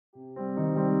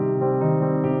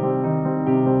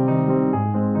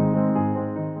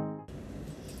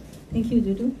Thank you,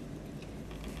 Dudu.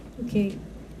 Okay,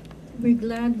 we're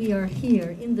glad we are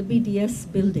here in the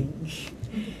BDS building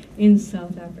in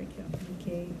South Africa.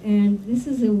 Okay, and this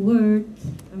is a word,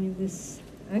 this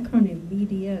acronym,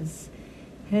 BDS,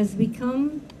 has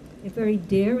become a very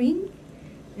daring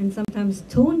and sometimes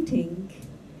taunting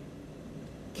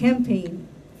campaign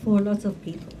for lots of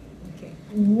people. Okay,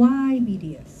 why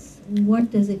BDS?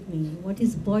 What does it mean? What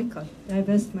is boycott,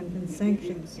 divestment, and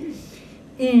sanctions?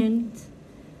 And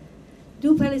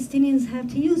do Palestinians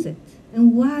have to use it?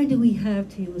 And why do we have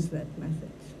to use that method?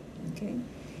 Okay,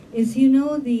 as you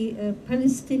know, the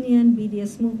Palestinian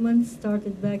BDS movement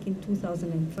started back in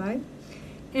 2005,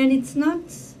 and it's not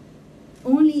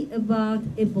only about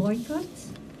a boycott,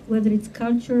 whether it's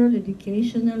cultural,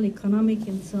 educational, economic,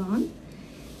 and so on.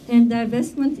 And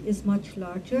divestment is much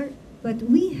larger, but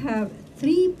we have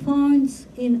 3 points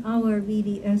in our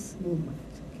BDS movement,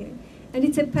 okay? And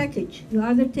it's a package. You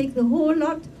either take the whole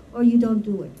lot or you don't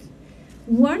do it.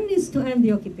 1 is to end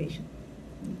the occupation.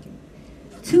 Okay.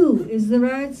 2 is the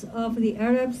rights of the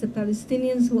Arabs, the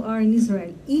Palestinians who are in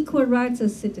Israel, equal rights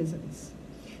as citizens.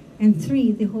 And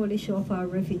 3, the whole issue of our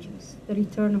refugees, the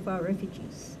return of our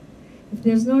refugees. If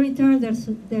there's no return,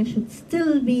 there should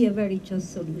still be a very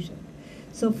just solution.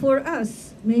 So for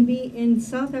us, maybe in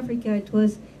South Africa it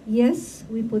was, yes,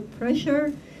 we put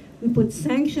pressure, we put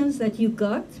sanctions that you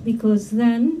got, because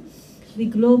then the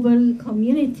global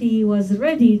community was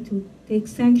ready to take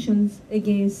sanctions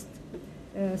against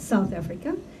South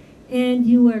Africa. And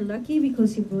you were lucky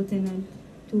because you brought an end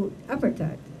to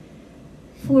apartheid.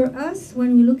 For us,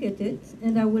 when we look at it,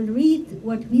 and I will read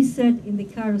what we said in the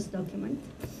Kairos document,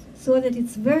 so that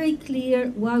it's very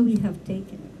clear why we have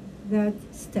taken that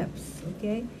steps,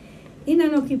 okay? In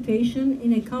an occupation,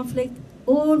 in a conflict,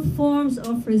 all forms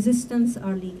of resistance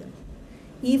are legal.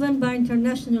 Even by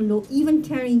international law, even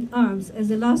carrying arms as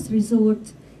a last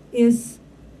resort is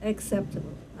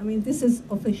acceptable. This is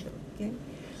official, okay?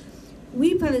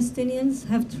 We Palestinians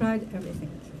have tried everything.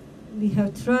 We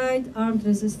have tried armed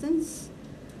resistance.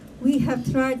 We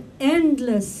have tried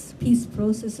endless peace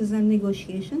processes and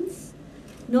negotiations,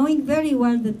 knowing very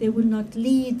well that they will not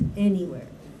lead anywhere,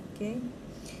 okay?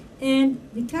 And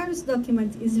the Kairos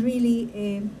document is really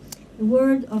a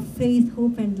word of faith,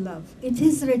 hope, and love. It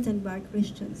is written by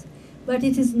Christians, but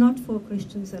it is not for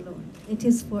Christians alone. It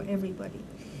is for everybody.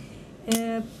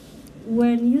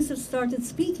 When Yusuf started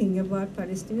speaking about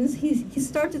Palestinians, he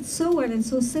started so well and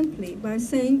so simply by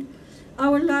saying,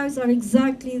 our lives are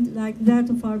exactly like that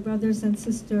of our brothers and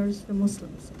sisters, the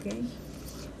Muslims, okay?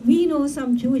 We know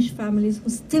some Jewish families who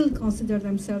still consider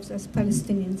themselves as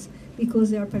Palestinians because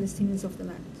they are Palestinians of the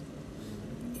land.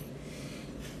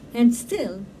 And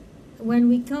still, when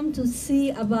we come to see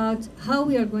about how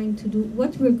we are going to do,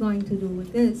 what we're going to do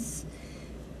with this,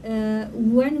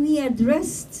 when we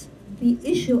addressed the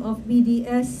issue of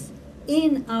BDS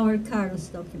in our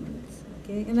Kairos document,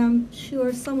 okay? And I'm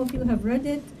sure some of you have read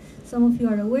it, some of you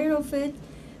are aware of it.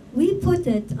 We put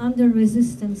it under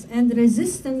resistance, and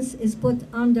resistance is put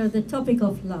under the topic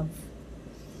of love.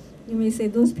 You may say,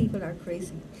 those people are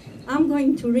crazy. I'm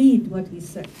going to read what we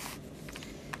said.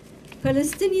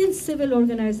 Palestinian civil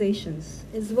organizations,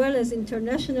 as well as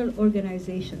international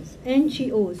organizations,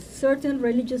 NGOs, certain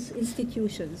religious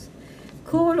institutions,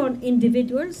 call on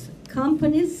individuals,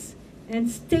 companies, and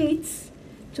states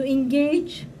to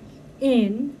engage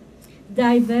in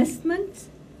divestment,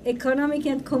 economic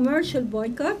and commercial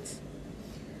boycott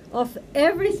of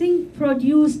everything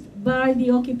produced by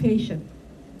the occupation,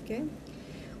 okay?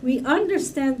 We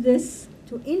understand this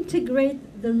to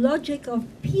integrate the logic of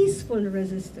peaceful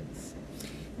resistance.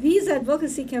 These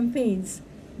advocacy campaigns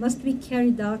must be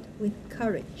carried out with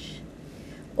courage,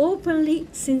 openly,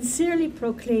 sincerely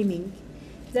proclaiming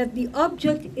that the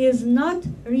object is not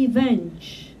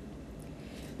revenge,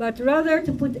 but rather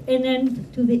to put an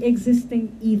end to the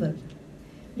existing evil,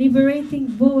 liberating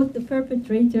both the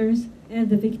perpetrators and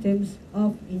the victims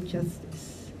of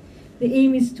injustice. The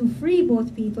aim is to free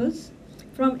both peoples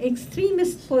from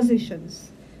extremist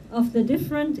positions of the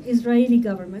different Israeli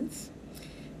governments,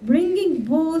 bringing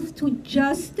both to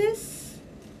justice,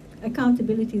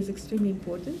 accountability is extremely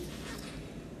important,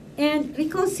 and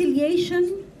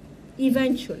reconciliation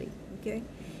eventually, okay?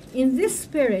 In this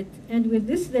spirit and with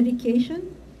this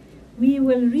dedication, we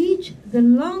will reach the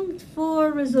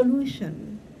longed-for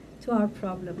resolution to our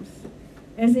problems,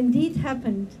 as indeed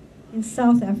happened in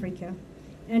South Africa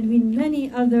and with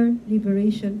many other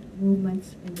liberation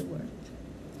movements in the world.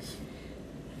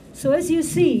 So as you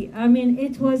see,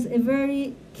 it was a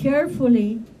very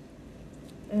carefully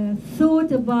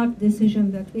thought about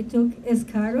decision that we took as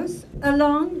Kairos,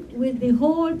 along with the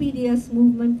whole BDS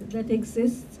movement that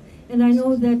exists And I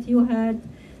know that you had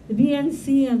the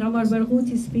BNC and Omar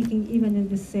Barghouti speaking even in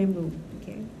the same room.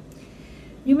 Okay.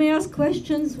 You may ask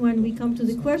questions when we come to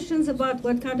the questions about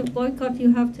what kind of boycott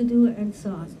you have to do and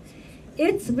so on.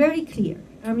 It's very clear.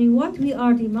 I mean, what we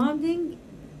are demanding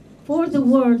for the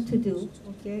world to do,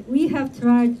 okay, we have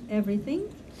tried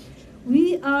everything.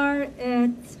 We are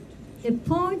at a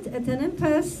point, at an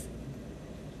impasse,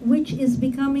 which is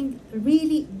becoming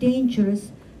really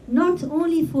dangerous, not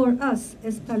only for us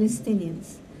as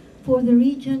Palestinians, for the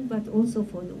region, but also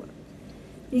for the world.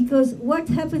 Because what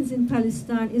happens in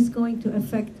Palestine is going to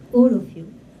affect all of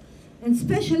you. And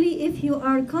especially if you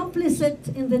are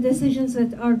complicit in the decisions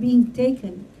that are being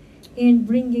taken in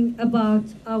bringing about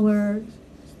our,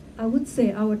 I would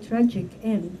say, our tragic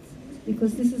end,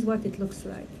 because this is what it looks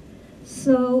like.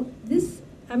 So this,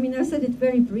 I mean, I said it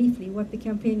very briefly, what the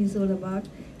campaign is all about.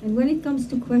 And when it comes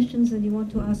to questions and you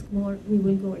want to ask more, we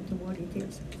will go into more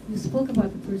details. You spoke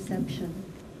about the perception,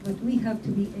 but we have to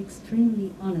be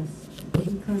extremely honest,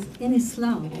 because in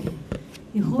Islam,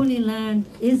 the Holy Land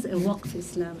is a waqf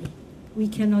Islamic. We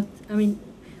cannot, I mean,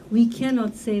 we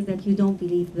cannot say that you don't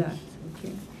believe that,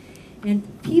 okay?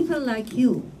 And people like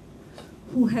you,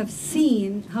 who have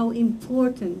seen how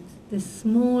important the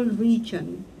small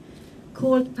region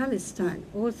called Palestine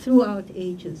all throughout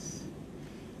ages,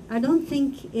 I don't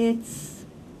think it's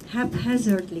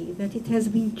haphazardly that it has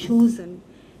been chosen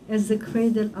as the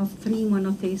cradle of three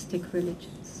monotheistic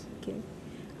religions, okay?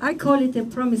 I call it a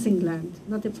promising land,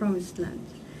 not a promised land.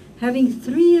 Having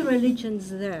three religions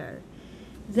there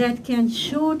that can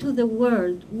show to the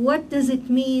world what does it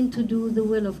mean to do the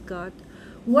will of God,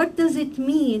 what does it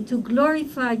mean to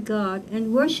glorify God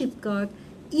and worship God,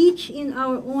 each in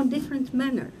our own different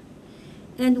manner.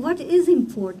 And what is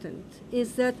important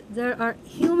is that there are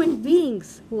human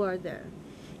beings who are there.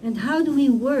 And how do we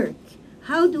work?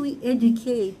 How do we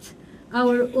educate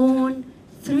our own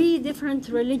three different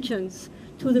religions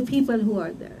to the people who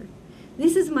are there?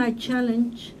 This is my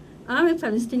challenge. I'm a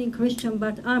Palestinian Christian,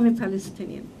 but I'm a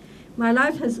Palestinian. My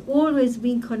life has always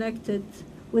been connected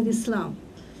with Islam.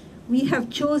 We have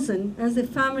chosen as a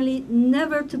family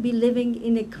never to be living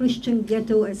in a Christian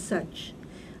ghetto as such.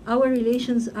 Our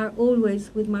relations are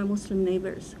always with my Muslim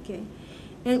neighbors, okay?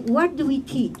 And what do we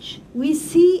teach? We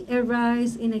see a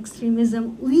rise in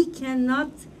extremism. We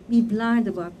cannot be blind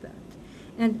about that.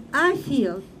 And I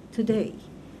feel today,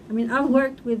 I mean, I've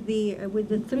worked with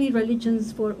the three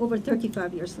religions for over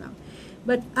 35 years now.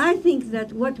 But I think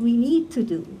that what we need to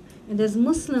do, and as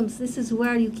Muslims, this is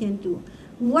where you can do,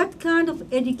 what kind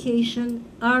of education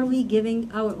are we giving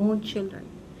our own children?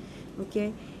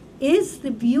 Okay? Is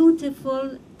the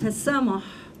beautiful tasamuh,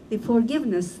 the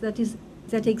forgiveness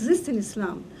that exists in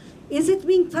Islam, is it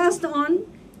being passed on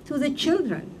to the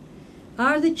children?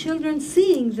 Are the children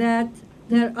seeing that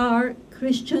there are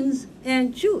Christians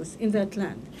and Jews in that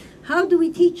land? How do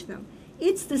we teach them?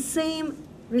 It's the same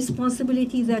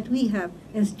responsibility that we have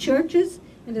as churches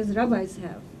and as rabbis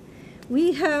have.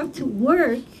 We have to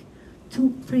work to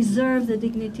preserve the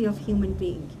dignity of human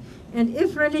beings. And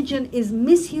if religion is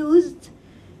misused,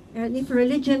 and if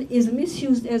religion is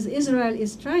misused as Israel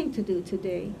is trying to do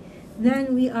today,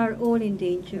 then we are all in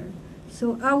danger.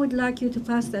 So I would like you to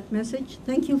pass that message.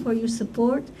 Thank you for your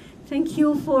support. Thank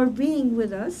you for being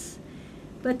with us.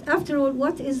 But after all,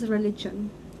 what is religion?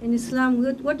 In Islam,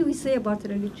 what do we say about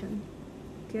religion?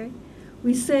 Okay?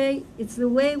 We say it's the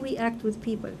way we act with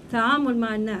people. Ta'amul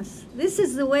ma'an nas. This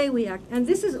is the way we act. And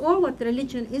this is all what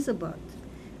religion is about.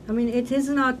 I mean, it is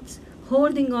not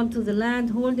holding on to the land,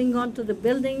 holding on to the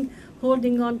building,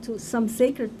 holding on to some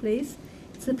sacred place.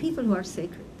 It's the people who are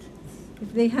sacred.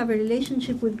 If they have a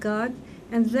relationship with God,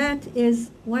 and that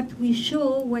is what we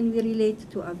show when we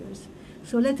relate to others.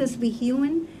 So let us be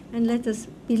human, and let us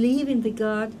believe in the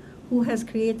God who has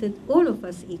created all of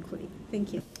us equally.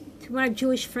 Thank you. To my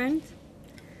Jewish friend,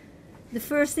 the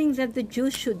first thing that the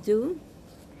Jews should do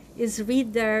is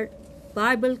read their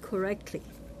Bible correctly.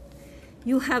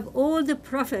 You have all the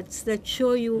prophets that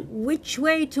show you which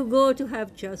way to go to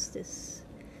have justice.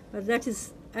 But that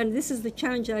is, and this is the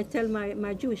challenge I tell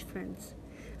my Jewish friends.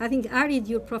 I think I read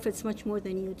your prophets much more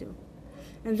than you do.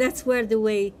 And that's where the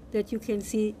way that you can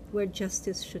see where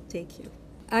justice should take you.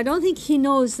 I don't think he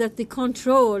knows that the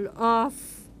control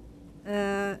of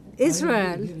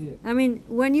Israel, I mean,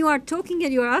 when you are talking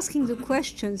and you are asking the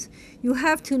questions, you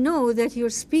have to know that you're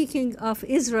speaking of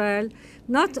Israel,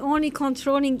 not only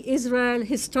controlling Israel,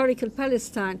 historical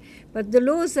Palestine, but the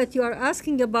laws that you are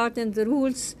asking about and the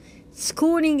rules,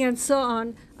 schooling and so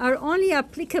on, are only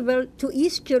applicable to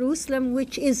East Jerusalem,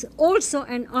 which is also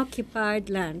an occupied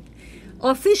land.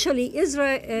 officially,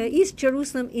 East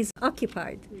Jerusalem is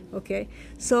occupied. Okay,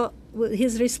 so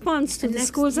his response to the Annexed,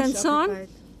 schools and so on. occupied.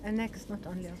 Annexed, not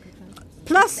only occupied.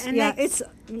 Plus, Annexed.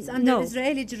 It's under no.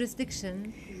 Israeli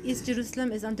jurisdiction. East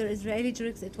Jerusalem is under Israeli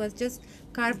jurisdiction. It was just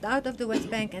carved out of the West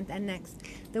Bank and annexed.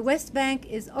 The West Bank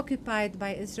is occupied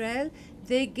by Israel.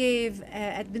 They gave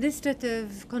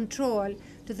administrative control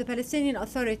to the Palestinian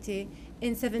Authority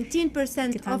in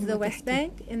 17% of the West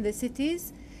Bank in the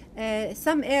cities.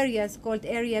 Some areas called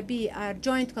Area B are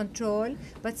joint control,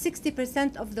 but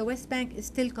 60% of the West Bank is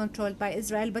still controlled by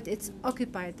Israel, but it's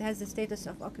occupied, it has the status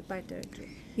of occupied territory.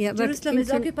 Yeah, Jerusalem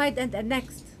is occupied and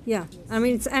annexed. Yeah, I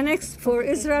mean, it's annexed for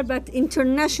Israel, but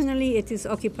internationally it is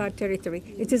occupied territory.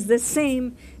 It is the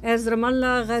same as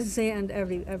Ramallah, Gaza, and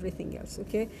everything else,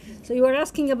 okay? So you are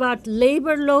asking about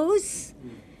labor laws,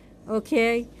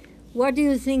 okay? What do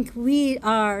you think we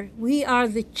are? We are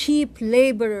the cheap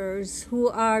laborers who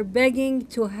are begging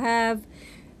to have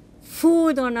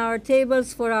food on our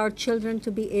tables for our children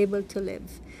to be able to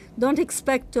live. Don't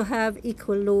expect to have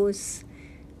equal laws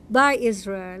by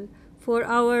Israel for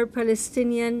our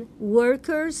Palestinian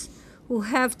workers who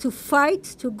have to fight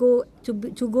to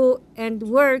go and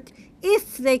work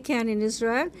if they can in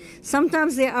Israel.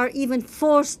 Sometimes they are even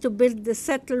forced to build the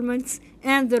settlements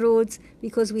and the roads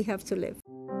because we have to live.